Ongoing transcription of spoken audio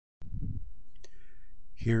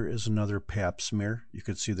Here is another pap smear. You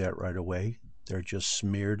can see that right away. They're just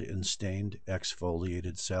smeared and stained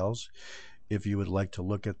exfoliated cells. If you would like to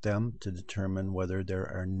look at them to determine whether there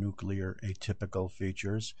are nuclear atypical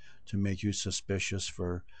features to make you suspicious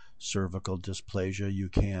for cervical dysplasia, you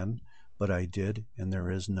can, but I did, and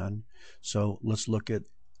there is none. So let's look at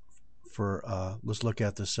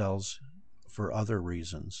the cells for other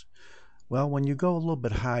reasons. Well, when you go a little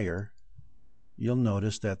bit higher, you'll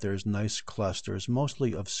notice that there's nice clusters,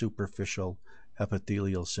 mostly of superficial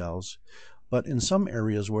epithelial cells. But in some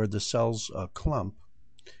areas where the cells clump,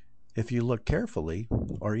 if you look carefully,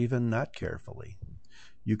 or even not carefully,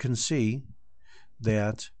 you can see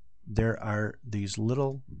that there are these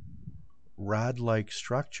little rod-like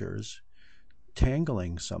structures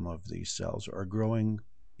tangling some of these cells or growing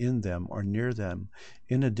in them or near them.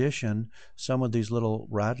 In addition, some of these little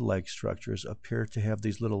rod-like structures appear to have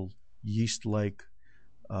these little yeast-like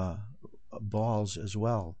balls as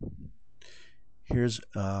well. Here's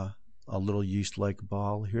a little yeast-like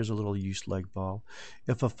ball. Here's a little yeast-like ball.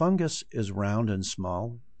 If a fungus is round and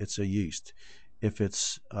small, it's a yeast. If it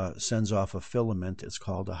sends off a filament, it's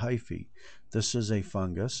called a hyphae. This is a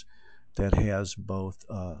fungus that has both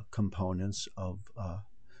components of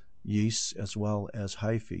yeasts as well as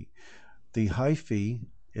hyphae. The hyphae,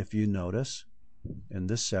 if you notice in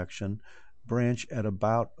this section, branch at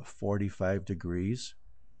about 45 degrees.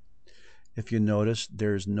 If you notice,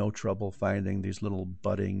 there's no trouble finding these little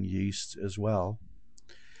budding yeasts as well.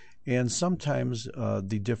 And sometimes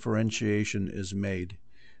the differentiation is made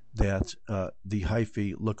that the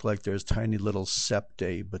hyphae look like there's tiny little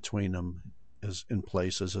septae between them in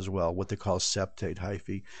places as well, what they call septate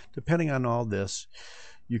hyphae. Depending on all this,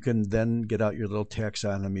 you can then get out your little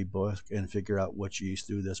taxonomy book and figure out which yeast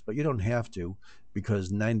do this, but you don't have to,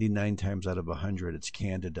 because 99 times out of 100 it's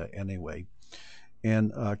Candida anyway.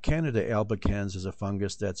 And Candida albicans is a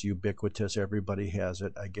fungus that's ubiquitous. Everybody has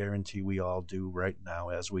it. I guarantee we all do right now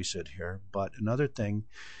as we sit here. But another thing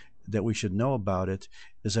that we should know about it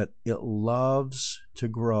is that it loves to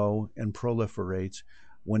grow and proliferate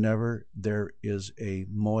whenever there is a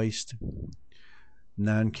moist,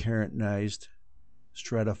 non-keratinized,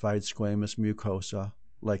 stratified squamous mucosa,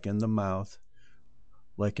 like in the mouth,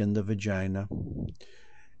 like in the vagina,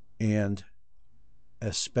 and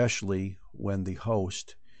especially when the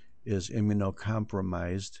host is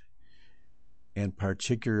immunocompromised, and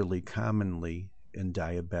particularly commonly in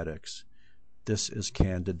diabetics. This is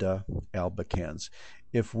Candida albicans.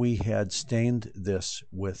 If we had stained this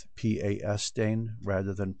with PAS stain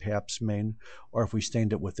rather than pap smear, or if we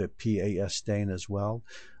stained it with a PAS stain as well,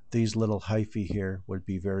 these little hyphae here would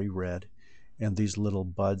be very red, and these little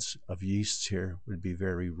buds of yeasts here would be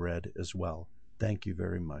very red as well. Thank you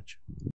very much.